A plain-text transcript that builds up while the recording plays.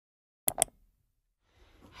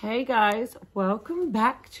Hey guys, welcome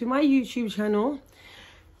back to my YouTube channel.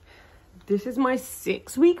 This is my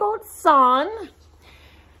 6-week-old son.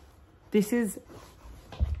 This is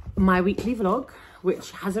my weekly vlog, which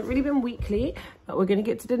hasn't really been weekly, but we're gonna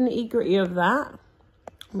get to the nitty-gritty of that.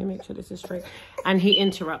 Let me make sure this is straight. And he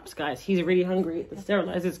interrupts, guys. He's really hungry. The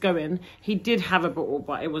sterilizer's going. He did have a bottle,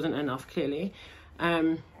 but it wasn't enough, clearly.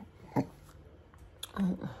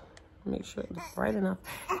 Make sure it was bright enough.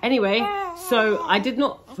 Anyway, so I did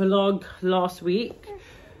not vlog last week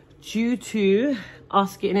due to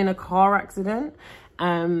us getting in a car accident.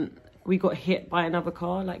 We got hit by another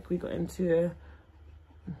car, like we got into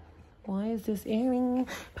why is this earring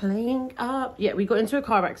playing up? Yeah, we got into a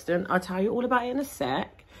car accident. I'll tell you all about it in a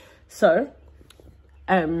sec. So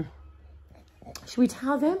should we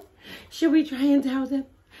tell them? Should we try and tell them?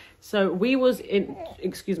 So we was in,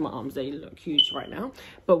 excuse my arms, they look huge right now.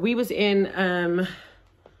 But we was in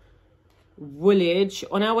Woolwich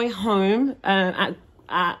on our way home at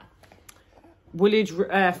Woolwich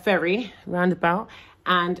ferry roundabout.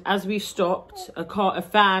 And as we stopped, a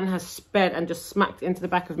fan has sped and just smacked into the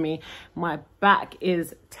back of me. My back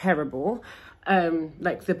is terrible.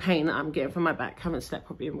 Like the pain that I'm getting from my back. Haven't slept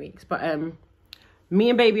probably in weeks. But me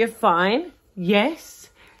and baby are fine.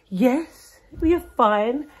 Yes, yes, we are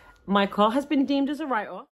fine. My car has been deemed as a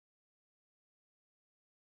write-off.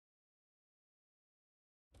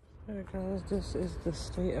 Alright guys, this is the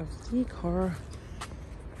state of the car.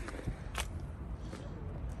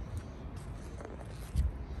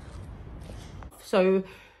 So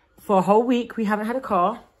for a whole week we haven't had a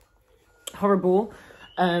car. Horrible.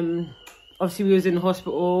 Obviously we was in the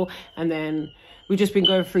hospital, and then we've just been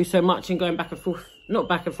going through so much and going back and forth. Not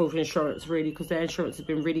back and forth with insurance really, because their insurance has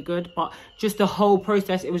been really good, but just the whole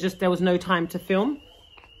process, it was just, there was no time to film.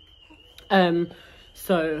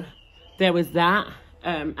 So there was that.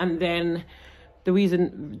 And then the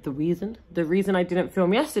reason I didn't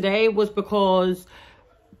film yesterday was because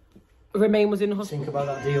Romain was in the hospital. Think about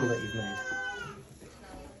that deal that you've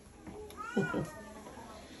made.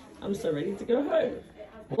 I'm so ready to go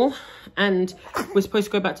home. And we're supposed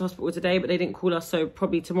to go back to hospital today, but they didn't call us, so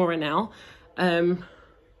probably tomorrow now. You've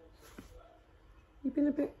been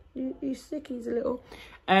a bit, you sick, he's a little.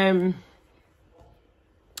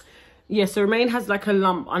 Yeah, so Romain has like a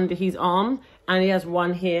lump under his arm, and he has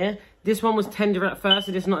one here. This one was tender at first,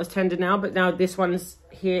 so it's not as tender now, but now this one's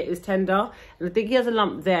here is tender. And I think he has a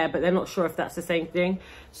lump there, but they're not sure if that's the same thing.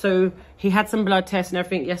 So he had some blood tests and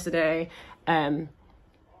everything yesterday, and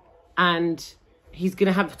he's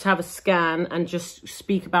gonna have to have a scan and just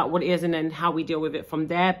speak about what it is and then how we deal with it from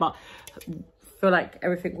there. But I feel like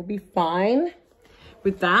everything will be fine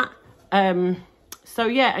with that. So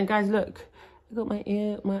yeah, and guys, look, I got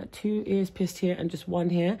my 2 ears pierced here and just one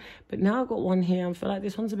here, but now I've got one here. I feel like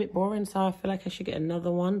this one's a bit boring, so I feel like I should get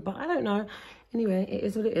another one, but I don't know. Anyway, it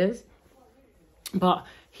is what it is. But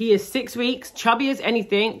he is 6 weeks, chubby as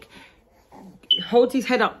anything, holds his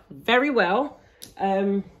head up very well.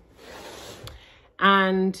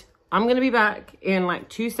 And I'm going to be back in like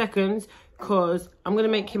 2 seconds, because I'm going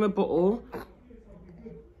to make him a bottle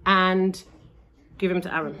and give him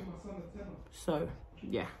to Aaron. So,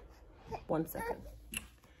 yeah. 1 second.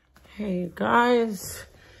 Hey, guys.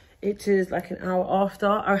 It is like an hour after.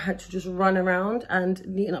 I had to just run around and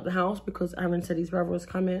neaten up the house because Aaron said his brother was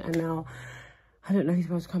coming, and now I don't know his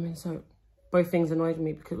brother's coming. So, both things annoyed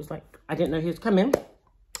me because it was like, I didn't know he was coming.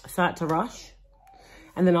 So, I had to rush.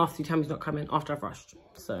 And then after he told me he's not coming, after I've rushed.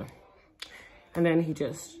 So, and then he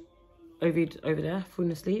just OV'd over there,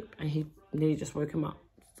 falling asleep, and he nearly just woke him up.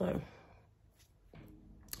 So,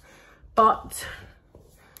 but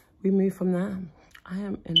we move from there. I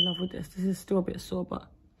am in love with this. This is still a bit sore, but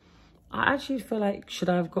I actually feel like, should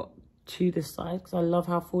I have got to this side? Because I love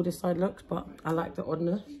how full this side looks, but I like the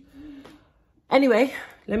oddness. Anyway,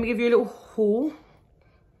 let me give you a little haul.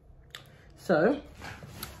 So,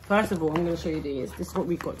 first of all, I'm going to show you these. This is what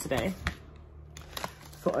we've got today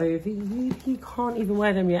for Ovi. He can't even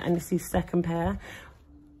wear them yet, and this is his second pair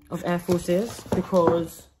of Air Forces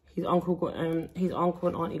because his uncle and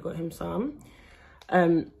auntie got him some.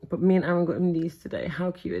 But me and Aaron got him these today.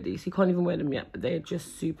 How cute are these? He can't even wear them yet, but they're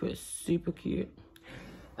just super, super cute.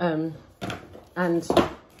 And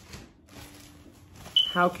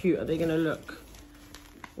how cute are they going to look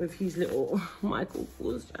with his little Michael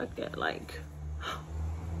Kors jacket? Like,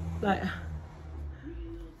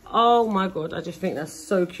 oh my god, I just think that's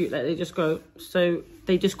so cute. Like, they just go, so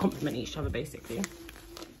they just complement each other basically.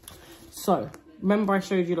 So remember I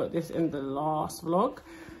showed you like this in the last vlog,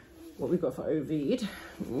 what we got for Ovid.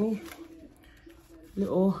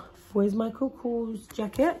 Little, where's Michael Kors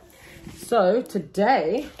jacket? So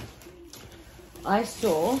today I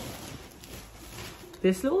saw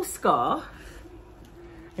this little scarf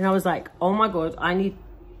and I was like, oh my God, I need,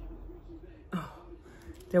 oh,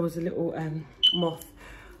 there was a little moth.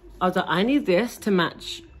 I was like, I need this to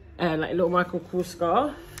match, like a little Michael Kors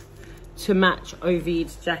scarf to match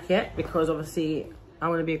Ovid's jacket, because obviously I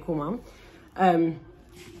want to be a cool mum.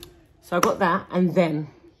 So I got that, and then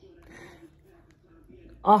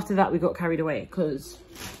after that we got carried away, because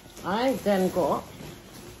I then got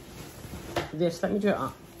this. Let me do it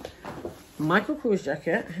up. Michael Kors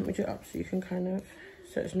jacket. Let me do it up so you can kind of,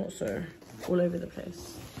 so it's not so all over the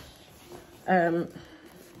place. I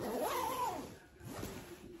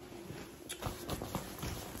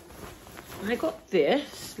got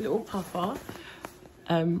this little puffer,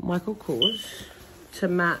 Michael Kors, to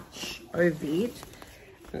match Ovid.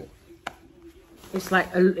 It's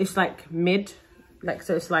like mid, like,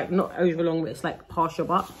 so it's like not over long, but it's like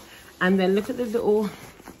partial up. And then look at the little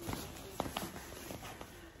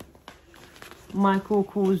Michael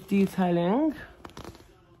Kors detailing.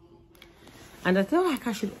 And I feel like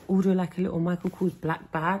I should order like a little Michael Kors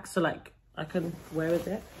black bag, so like I can wear with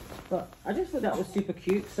it. But I just thought that was super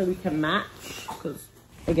cute, so we can match, because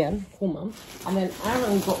again, cool mum. And then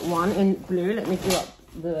Aaron got one in blue. Let me do up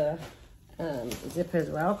the zipper as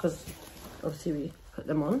well, because obviously we put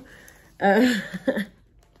them on.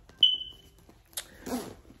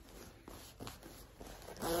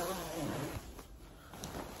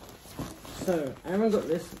 So Aaron got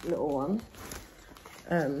this little one.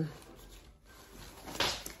 I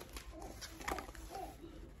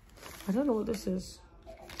don't know what this is.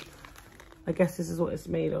 I guess this is what it's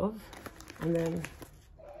made of. And then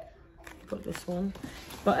got this one.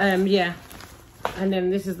 But yeah. And then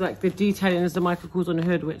this is like the detailing is the Michael Kors on the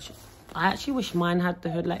hood, which I actually wish mine had the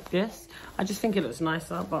hood like this. I just think it looks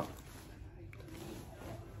nicer, but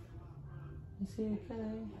you see, okay.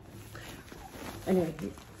 Anyway,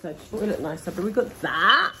 so I just thought it looked nicer, but we got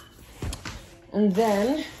that. And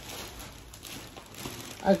then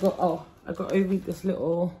I got Ovi this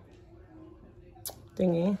little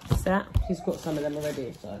thingy set. He's got some of them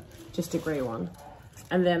already, so just a grey one.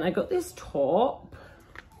 And then I got this top.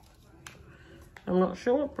 I'm not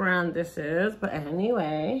sure what brand this is, but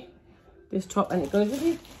anyway, this top, and it goes with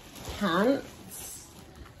these pants,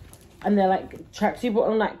 and they're like tracksuit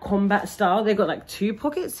bottom, like combat style. They've got like 2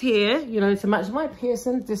 pockets here, you know, to match my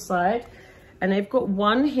piercing this side, and they've got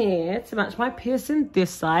one here to match my piercing this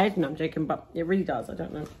side. No, I'm joking, but it really does. I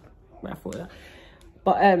don't know where I thought of that,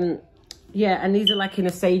 but yeah. And these are like in a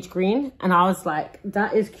sage green, and I was like,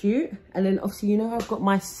 that is cute. And then obviously, you know, I've got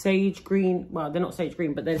my sage green, well, they're not sage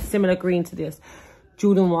green, but they're similar green to this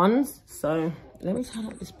Jordan 1s. So let me turn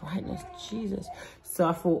up this brightness, Jesus. So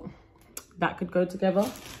I thought that could go together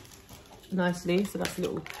nicely. So that's a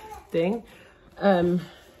little thing.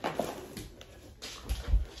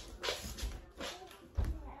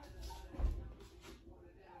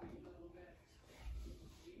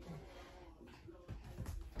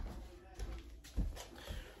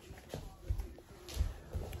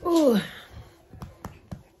 Oh,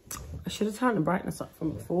 I should have turned the brightness up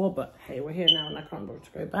from before, but hey, we're here now and I can't bother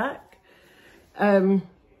to go back.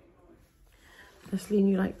 Let's lean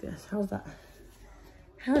you like this. How's that?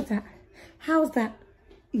 How's that? How's that?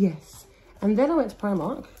 Yes. And then I went to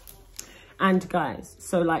Primark. And guys,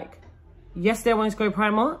 so like yesterday I wanted to go to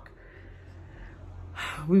Primark.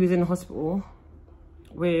 We was in the hospital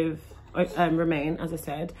with Romain, as I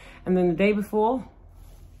said. And then the day before,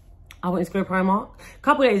 I wanted to go Primark. A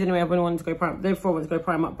couple of days anyway, I really wanted to go Primark. The day before I wanted to go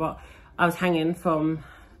Primark, but I was hanging from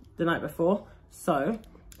the night before. So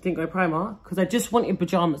didn't go Primark because I just wanted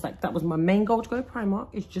pajamas. Like that was my main goal, to go Primark.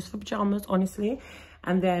 It's just for pajamas, honestly.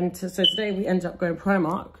 And then, so today we ended up going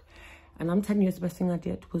Primark. And I'm telling you, the best thing I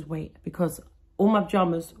did was wait, because all my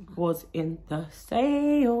pajamas was in the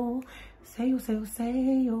sale. Sale, sale,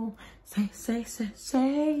 sale. Sale, sale,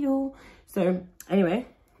 sale. So anyway,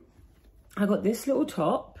 I got this little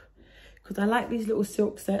top because I like these little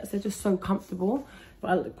silk sets. They're just so comfortable.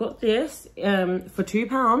 But I got this for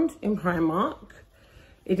 £2 in Primark.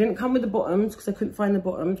 It didn't come with the bottoms because I couldn't find the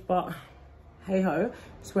bottoms, but hey ho,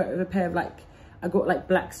 just wear it with a pair of like, I got like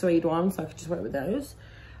black suede ones, so I could just wear it with those.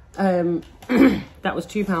 That was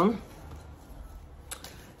 £2.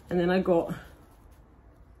 And then I got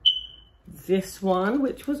this one,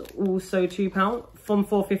 which was also £2, from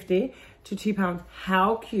 £4.50 to £2.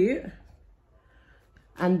 How cute.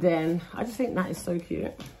 And then I just think that is so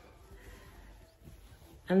cute.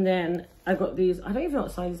 And then I got these, I don't even know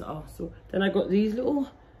what sizes are. So then I got these little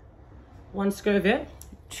ones to go with it,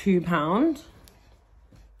 £2.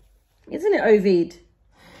 Isn't it, Ovid?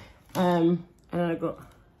 And I got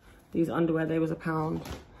these underwear, they was £1.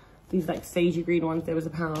 these like sagey green ones. There was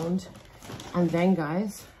 £1. And then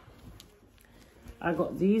guys, I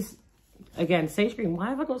got these, again, sage green. Why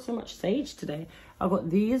have I got so much sage today? I got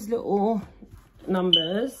these little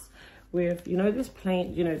numbers with, you know, this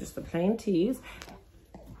plain, you know, just the plain teas.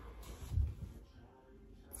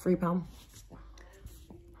 £3.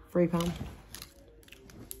 £3.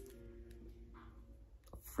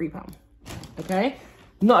 £3. Okay,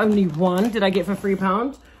 not only one did I get for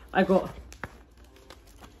 £3, I got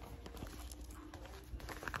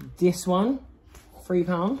this one,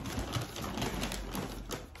 £3.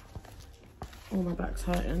 Oh, my back's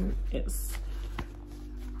hurting. It's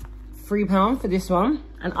 £3 for this one.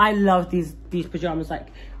 And I love these pajamas. Like,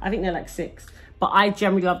 I think they're like £6, but I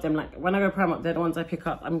generally love them. Like, when I go Primark, they're the ones I pick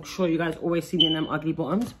up. I'm sure you guys always see me in them ugly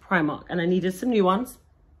bottoms, Primark. And I needed some new ones,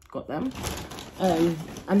 got them.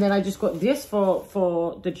 And then I just got this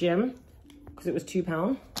for the gym because it was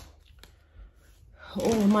 £2.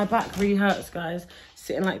 Oh, my back really hurts, guys.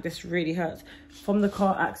 Sitting like this really hurts from the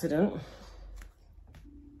car accident.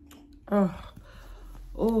 Oh.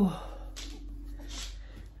 Okay,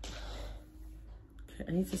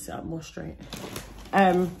 I need to sit up more straight.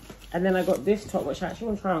 And then I got this top, which I actually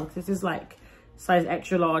want to try on because this is like size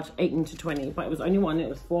extra large, 18 to 20, but it was only one. It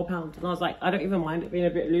was £4, and I was like, I don't even mind it being a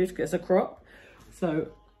bit loose because it's a crop. So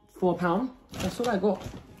 £4. That's all I got.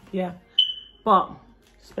 Yeah, but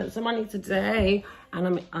spent some money today,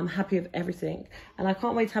 and I'm happy with everything. And I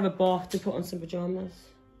can't wait to have a bath to put on some pajamas.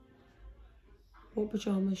 What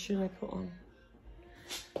pajamas should I put on?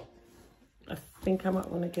 I think I might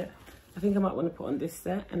want to put on this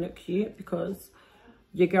set and look cute because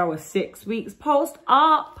your girl was 6 weeks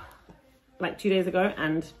post-op like 2 days ago,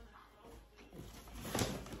 and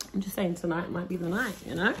I'm just saying tonight might be the night,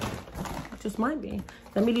 you know? It just might be.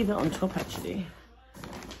 Let me leave that on top actually.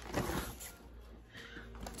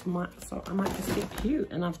 So I might just get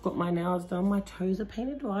cute, and I've got my nails done, my toes are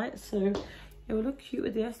painted white, so it will look cute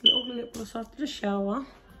with this little lip gloss after the shower.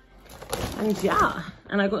 And yeah,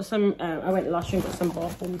 and I got some, I went last year and got some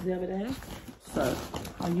bath bombs the other day, so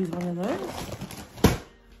I'll use one of those.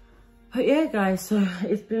 But yeah, guys, so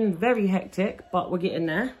it's been very hectic, but we're getting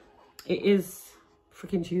there. It is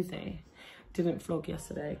freaking Tuesday. Didn't vlog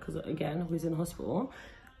yesterday because, again, I was in hospital.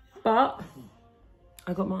 But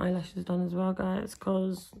I got my eyelashes done as well, guys,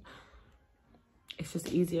 because it's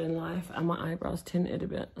just easier in life, and my eyebrows tinted a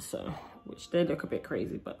bit, so, which they look a bit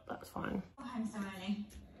crazy, but that's fine.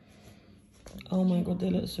 Oh my god, they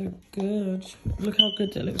look so good. Look how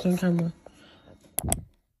good that looks on camera.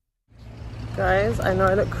 Guys, I know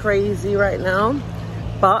I look crazy right now,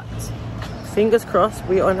 but fingers crossed,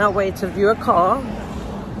 we are on our way to view a car.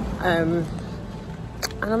 And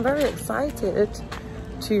I'm very excited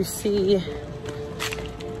to see.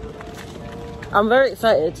 I'm very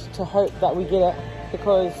excited to hope that we get it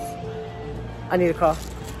because I need a car.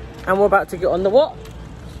 And we're about to get on the what?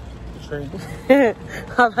 Train.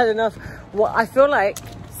 I've had enough. Well, I feel like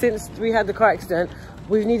since we had the car accident,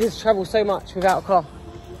 we've needed to travel so much without a car.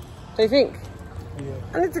 Do you think? Yeah.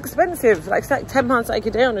 And it's expensive. Like, it's like £10 like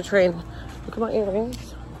a day on a train. Look at my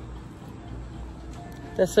earrings.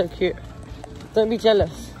 They're so cute. Don't be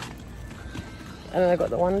jealous. And then I got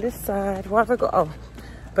the one this side. What have I got? Oh,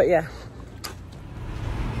 but yeah.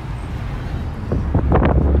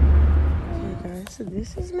 Okay, guys. So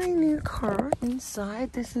this is my new car.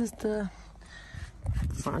 Inside, this is the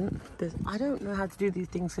front. I don't know how to do these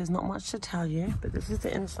things. There's not much to tell you, but this is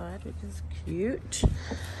the inside, which is cute.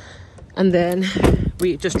 And then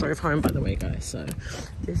we just drove home, by the way, guys. So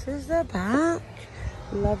this is the back.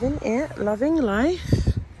 Loving it, loving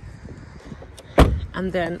life.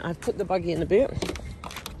 And then I've put the buggy in the boot.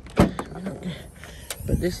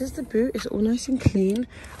 But this is the boot. It's all nice and clean.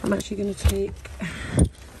 I'm actually going to take...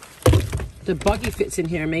 The buggy fits in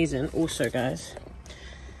here amazing also, guys.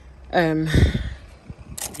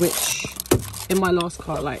 Which in my last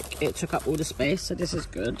car, like, it took up all the space. So this is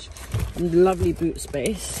good. Lovely boot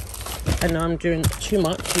space. I know I'm doing too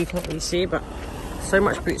much. You can't really see, but so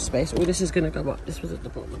much boot space. All this is going to go up. This was at the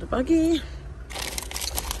bottom of the buggy.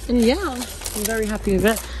 And yeah, I'm very happy with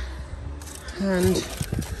it. And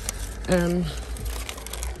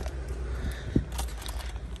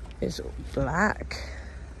it's black.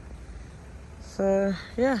 So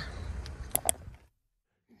yeah.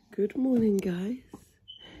 Good morning, guys.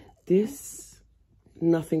 This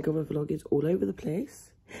nothing of a vlog is all over the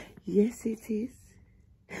place. Yes, it is.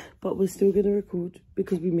 But we're still going to record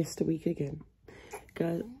because we missed a week again.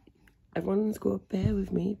 Guys, everyone's got to bear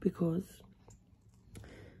with me because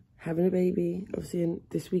having a baby, obviously, and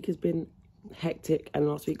this week has been hectic, and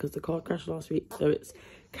last week because the car crashed last week, so it's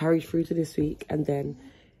carried through to this week, and then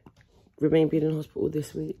Remain being in hospital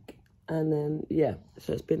this week. And then, yeah,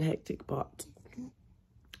 so it's been hectic, but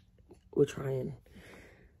we're trying.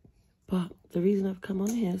 But the reason I've come on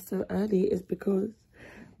here so early is because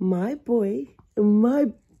my boy, my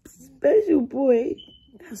special boy,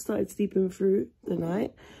 has started sleeping through the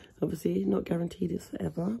night. Obviously, not guaranteed it's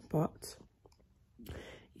forever, but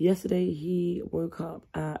yesterday he woke up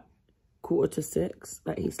at 5:45.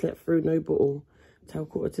 Like, he slept through no bottle till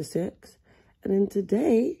 5:45. And then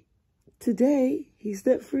today, he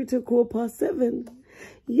slept through till 7:15.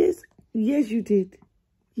 Yes, you did.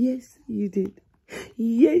 Yes, you did.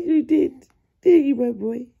 Yes, you did. Did you, my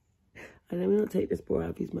boy? And let me not take this bottle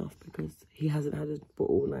out of his mouth because he hasn't had a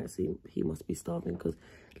bottle all night, so he must be starving, because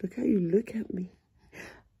look how you look at me.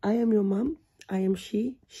 I am your mum. I am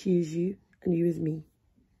she. She is you. And you is me.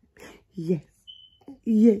 Yes.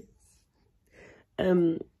 Yes.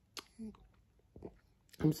 I'm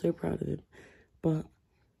so proud of him. But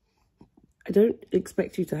I don't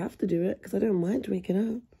expect you to have to do it, because I don't mind waking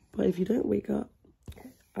up. But if you don't wake up,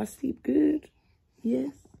 I sleep good.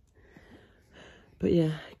 Yes. But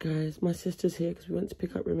yeah, guys, my sister's here because we went to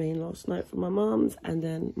pick up Romain last night from my mum's, and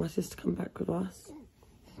then my sister come back with us.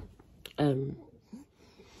 And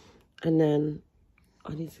then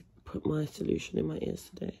I need to put my solution in my ears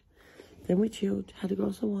today. Then we chilled, had a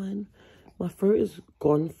glass of wine. My throat is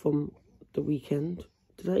gone from the weekend.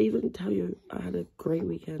 Did I even tell you I had a great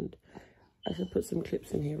weekend? I should put some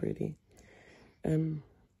clips in here, really.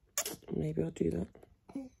 Maybe I'll do that.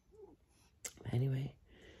 Anyway,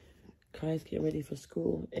 Kai's getting ready for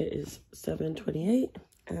school. It is 7:28,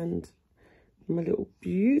 and my little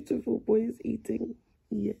beautiful boy is eating.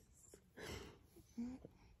 Yes.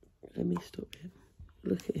 Let me stop him.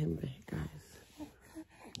 Look at him there, guys.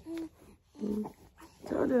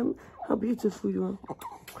 Tell them how beautiful you are.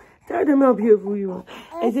 Tell them how beautiful you are.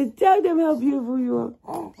 I said, tell them how beautiful you are.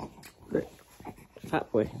 Look, fat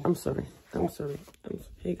boy. I'm sorry. Here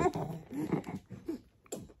you go.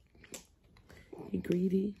 He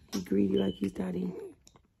greedy. He greedy like his daddy.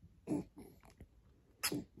 And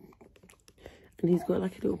he's got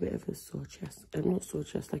like a little bit of a sore chest. Not sore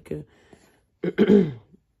chest, like a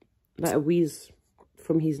like a wheeze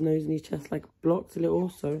from his nose and his chest, like blocked a little.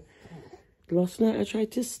 So last night I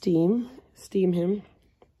tried to steam him.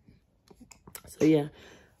 So yeah,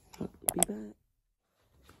 I'll be back.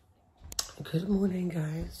 Good morning,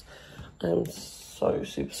 guys. I'm so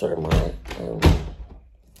super sorry. My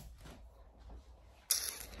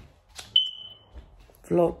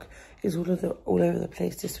vlog is all over the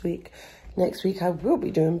place this week. Next week I will be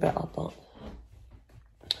doing better, but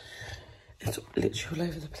it's literally all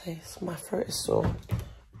over the place. My throat is sore.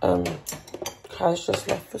 Kai's just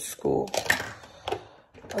left for school.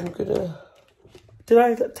 Did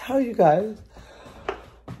I tell you guys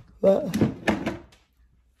that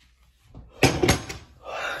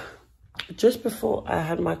just before I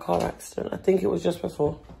had my car accident, I think it was just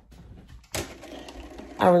before,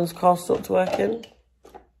 Aaron's car stopped working.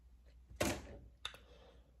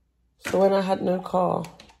 So when I had no car,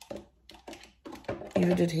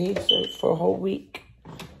 neither did he. So for a whole week,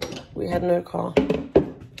 we had no car.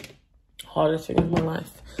 Hardest thing of my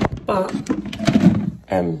life. But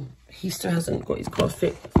he still hasn't got his car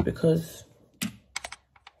fixed because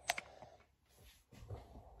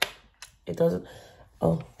it doesn't.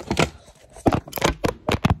 Oh. I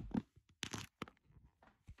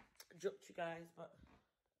dropped you guys, but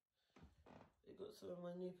I got some of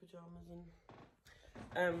my new pajamas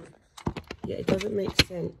and yeah, it doesn't make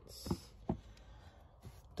sense.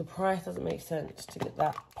 The price doesn't make sense to get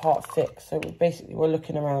that part fixed. So we're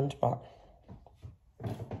looking around, but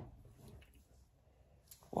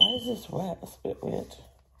why is this wet? That's a bit weird.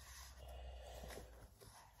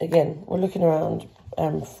 Again, we're looking around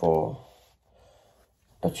for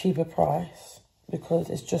a cheaper price because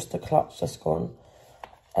it's just the clutch that's gone.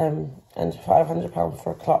 And £500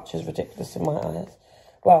 for a clutch is ridiculous in my eyes.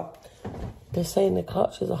 Well, they're saying the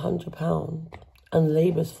clutch is £100 and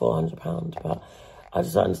labour's £400, but I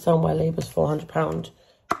just don't understand why labour's £400.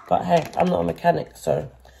 But hey, I'm not a mechanic,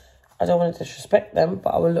 so I don't want to disrespect them,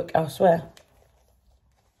 but I will look elsewhere.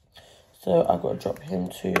 So I've got to drop him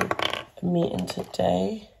to a meeting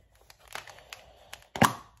today.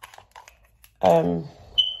 And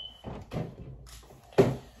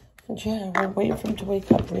yeah, we're waiting for him to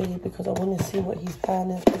wake up really because I want to see what his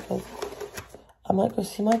plan is, because I might go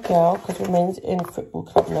see my girl because Romain's in football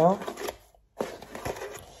club now.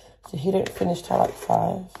 So he don't finish till like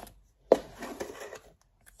 5.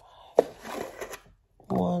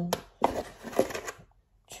 1,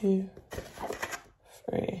 2,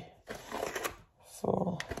 3,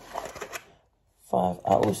 4, 5. I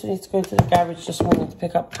also need to go to the garage this morning to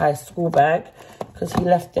pick up Kai's school bag because he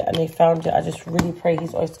left it and they found it. I just really pray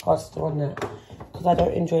his Oyster card's still on there, because I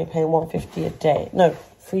don't enjoy paying $150 a day. No,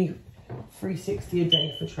 $360 a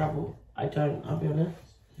day for travel. I don't, I'll be honest.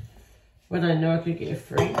 When I know I could get it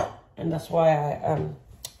free, and that's why I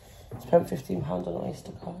spent £15 on an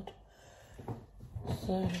Oyster card.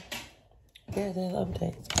 So yeah, there's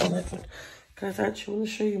updates. Oh my god, guys, I actually want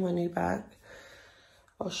to show you my new bag.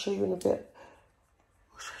 I'll show you in a bit.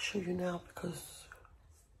 Or should I show you now? Because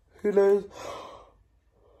who knows?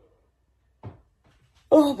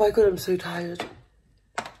 Oh my god, I'm so tired.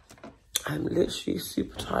 I'm literally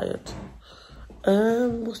super tired.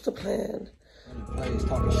 What's the plan?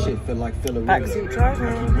 Backseat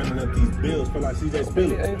driving.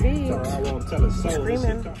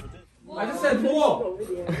 Screaming. I just said more.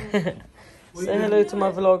 Say hello to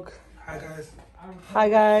my vlog. Hi guys. Hi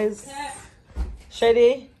guys.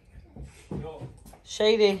 Shady.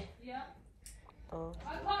 Shady. Yeah. Oh.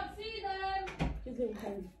 I can't see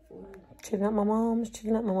them. Chilling at my mom's,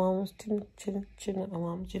 chilling at my mom's, chilling at my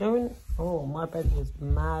mom's. You know, oh, my bed was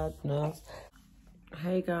madness.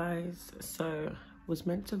 Hey guys, so was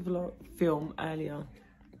meant to film earlier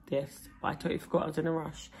this, but I totally forgot. I was in a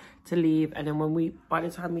rush to leave, and then by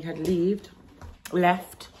the time we had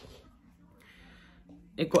left,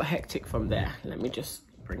 it got hectic from there. Let me just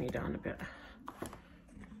bring you down a bit.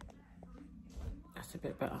 That's a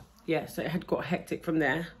bit better. Yeah, so it had got hectic from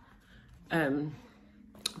there.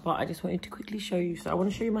 But I just wanted to quickly show you. So I want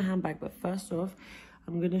to show you my handbag, but first off,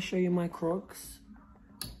 I'm going to show you my Crocs.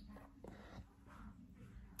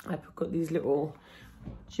 I've got these little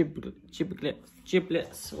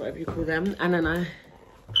giblets, whatever you call them. And then I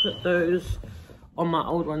put those on my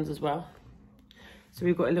old ones as well. So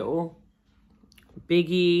we've got a little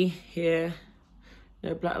biggie here.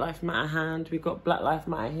 No Black Lives Matter hand. We've got Black Lives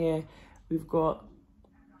Matter here. We've got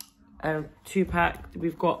a 2-pack.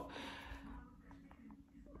 We've got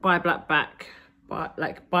buy black back, but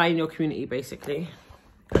like buy in your community, basically.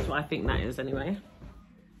 That's what I think that is anyway.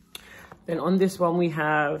 Then on this one we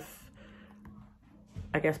have,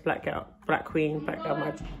 I guess, Black Queen, Black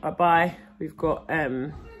Girl I buy. We've got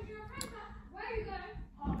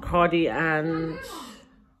Cardi and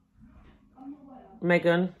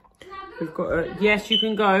Megan. We've got a Yes You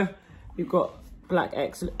Can Go. We've got Black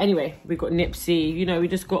X. Anyway, we've got Nipsey. You know, we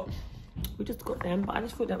just got them, but I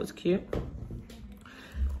just thought that was cute.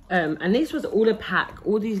 And this was all a pack.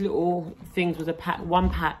 All these little things was a pack, one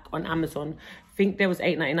pack on Amazon. I think there was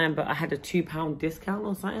 $8.99, but I had a £2 discount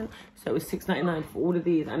or something. So it was $6.99 for all of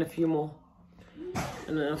these and a few more.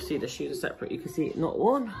 And then obviously the shoes are separate. You can see not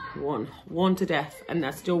worn to death. And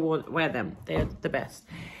I still wear them. They're the best.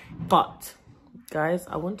 But guys,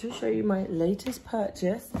 I want to show you my latest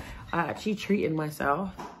purchase. I actually treated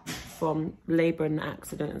myself from labor and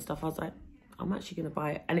accident and stuff. I was like, I'm actually going to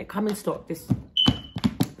buy it. And it come in stock. This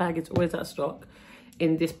bag is always out of stock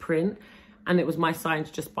in this print, and it was my sign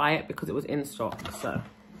to just buy it because it was in stock. So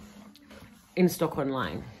in stock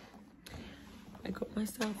online. I got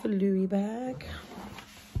myself a Louis bag.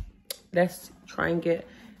 Let's try and get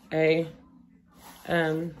a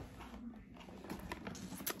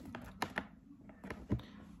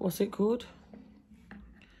what's it called?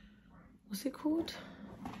 What's it called?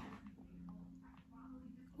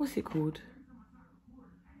 What's it called?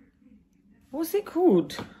 What's it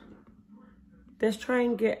called? Let's try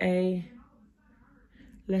and get a,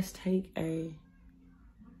 let's take a,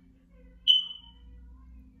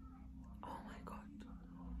 oh my God.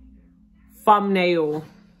 Thumbnail.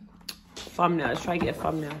 Let's try and get a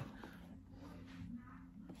thumbnail.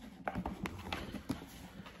 I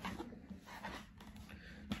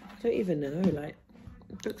don't even know, like,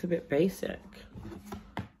 it looks a bit basic.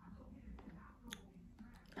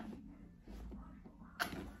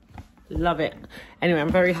 Love it. Anyway,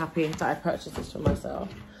 I'm very happy that I purchased this for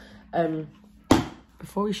myself.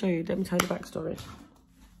 Before we show you, let me tell you the backstory.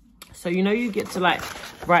 So you know you get to like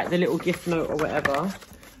write the little gift note or whatever.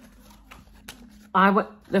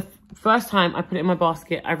 The first time I put it in my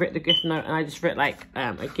basket, I wrote the gift note and I just wrote like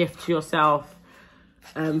a gift to yourself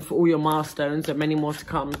for all your milestones and many more to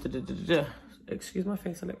come. Excuse my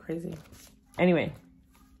face, I look crazy. Anyway.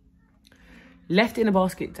 Left it in a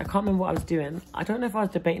basket. I can't remember what I was doing. I don't know if I was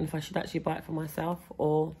debating if I should actually buy it for myself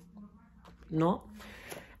or not.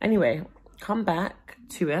 Anyway, come back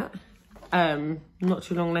to it. Not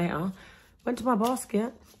too long later. Went to my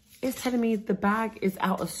basket. It's telling me the bag is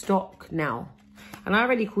out of stock now. And I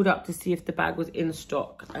already called up to see if the bag was in stock.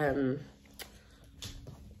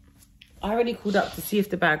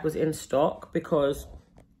 Because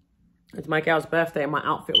it's my girl's birthday and my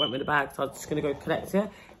outfit went with the bag. So I was just going to go collect it.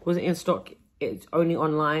 It wasn't in stock. It's only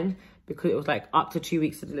online because it was like up to 2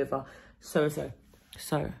 weeks to deliver. So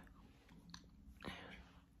So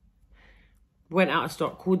went out of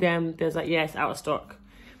stock, called them, there's like, yeah, it's out of stock.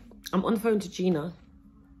 I'm on the phone to Gina,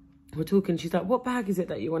 we're talking, she's like, what bag is it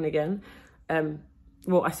that you want again?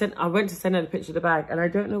 Well, I went to send her the picture of the bag, and I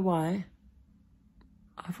don't know why.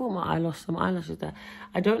 I thought I lost some eyelashes there.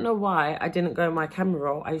 I don't know why I didn't go in my camera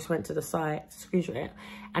roll. I just went to the site to screenshot it,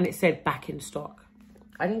 and it said back in stock.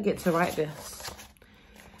 I didn't get to write this.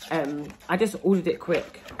 I just ordered it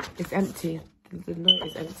quick. It's empty. The note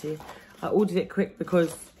is empty. I ordered it quick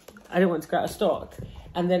because I didn't want to go out of stock.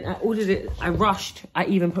 And then I ordered it, I rushed. I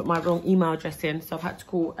even put my wrong email address in, so I've had to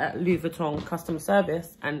call Louis Vuitton customer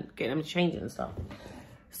service and get them to change it and stuff.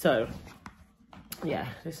 So, yeah,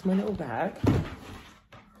 this is my little bag.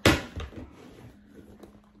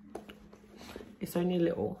 It's only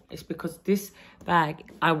little. It's because this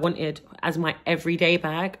bag I wanted as my everyday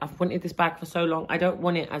bag. I've wanted this bag for so long. I don't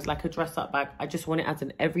want it as like a dress-up bag. I just want it as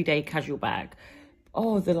an everyday casual bag.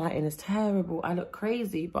 Oh, the lighting is terrible. I look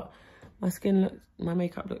crazy, but my skin looks, my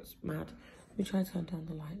makeup looks mad. Let me try to turn down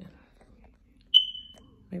the lighting.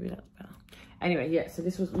 Maybe that's better. Anyway, yeah, so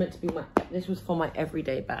this was meant to be this was for my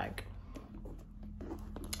everyday bag.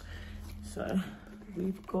 So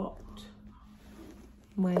we've got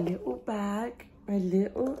my little bag, my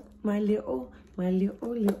little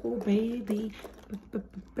baby,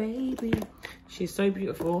 baby. She's so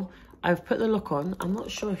beautiful. I've put the lock on. I'm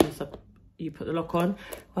not sure if you put the lock on,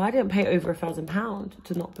 but I didn't pay over £1,000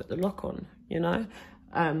 to not put the lock on, you know.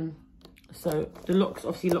 So the lock's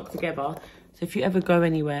obviously locked together. So if you ever go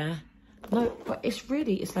anywhere, no, but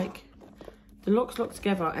it's like the lock's locked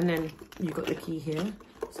together, and then you've got the key here.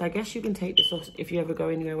 So I guess you can take this off if you ever go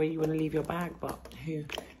anywhere where you want to leave your bag, but who's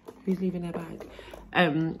leaving their bag?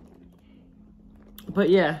 But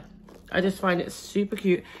yeah, I just find it super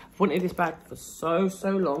cute. I've wanted this bag for so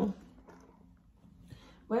long.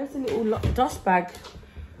 Where's the little dust bag?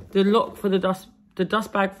 The lock for the dust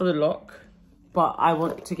bag for the lock. But I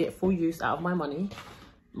want to get full use out of my money.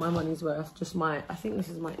 My money's worth. Just I think this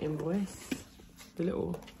is my invoice. The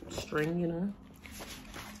little string, you know.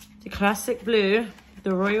 The classic blue.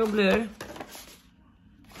 The royal blue.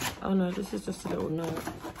 Oh no, this is just a little note.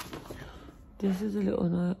 This is a little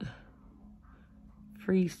note.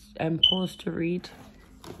 Free pause to read.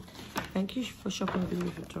 Thank you for shopping with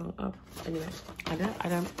Louis Vuitton. Oh, anyway, I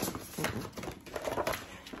don't.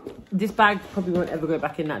 This bag probably won't ever go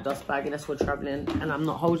back in that dust bag unless we're traveling, and I'm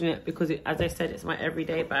not holding it because, as I said, it's my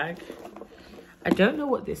everyday bag. I don't know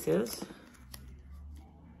what this is.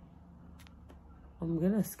 I'm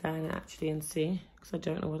gonna scan it actually and see, because I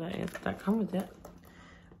don't know what that is. That come with it,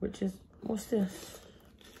 which is, what's this?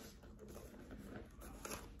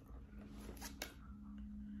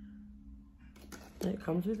 It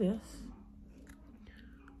comes with this.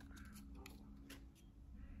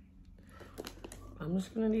 I'm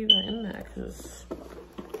just gonna leave that in there because,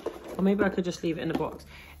 or maybe I could just leave it in the box.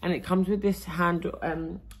 And it comes with this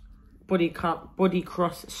body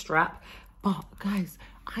cross strap. But guys,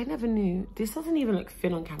 I never knew, this doesn't even look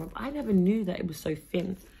thin on camera, but I never knew that it was so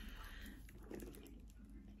thin.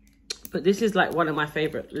 But this is like one of my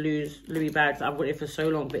favorite Louis bags. I've wanted it for so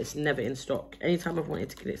long, but it's never in stock. Anytime I've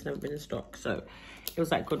wanted to get it, it's never been in stock. So it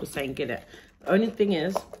was like God was saying, get it. The only thing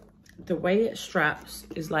is, the way it straps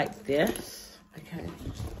is like this. Okay.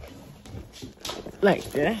 Like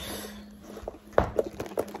this.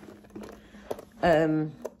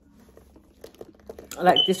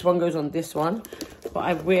 Like this one goes on this one. But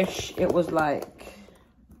I wish it was like,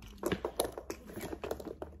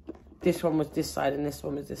 this one was this side and this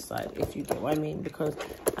one was this side, if you get what I mean. Because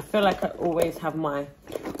I feel like I always have my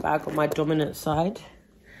bag on my dominant side.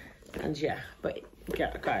 And yeah, but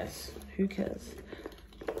yeah, guys, who cares?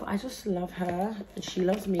 But I just love her, and she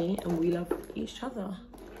loves me, and we love each other.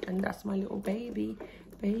 And that's my little baby.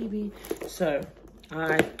 So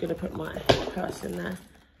I'm gonna put my purse in there.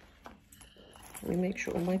 Let me make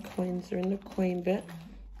sure all my coins are in the coin bit.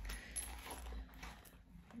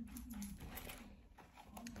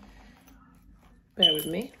 Bear with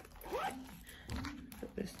me.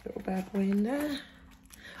 Put this little bad boy in there.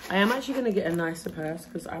 I am actually going to get a nicer purse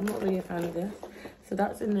because I'm not really a fan of this. So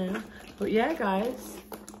that's in there. But yeah, guys,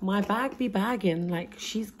 my bag be bagging. Like,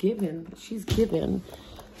 she's giving.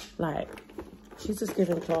 Like, she's just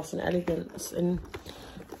giving class and elegance. And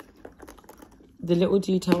the little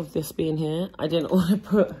detail of this being here, I didn't want to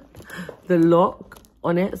put the lock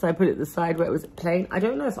on it. So I put it the side where it was plain. I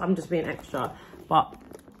don't know if I'm just being extra, but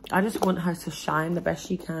I just want her to shine the best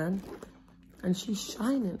she can. And she's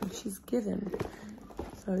shining. She's giving.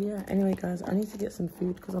 So yeah, anyway guys, I need to get some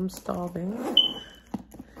food because I'm starving.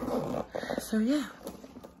 So yeah,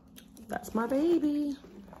 that's my baby.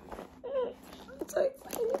 It's so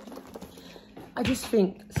I just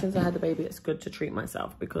think since I had the baby, it's good to treat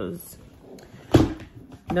myself, because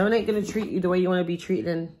no one ain't gonna treat you the way you want to be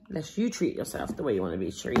treated unless you treat yourself the way you want to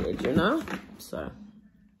be treated, you know? So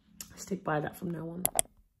stick by that from now on.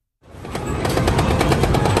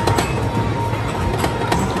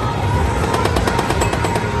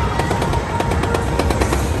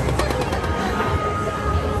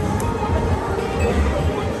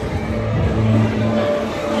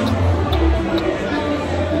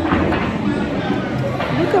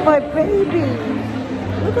 Look at my baby.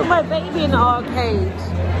 Look at my baby in the arcade.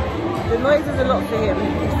 The noise is a lot for him.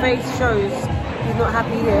 His face shows he's not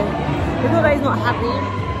happy here. It's not that he's not happy,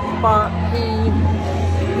 but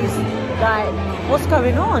he's like, what's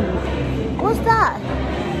going on? What's that?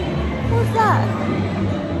 What's that?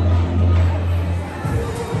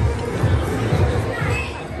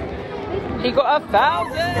 He got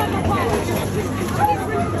 1,000.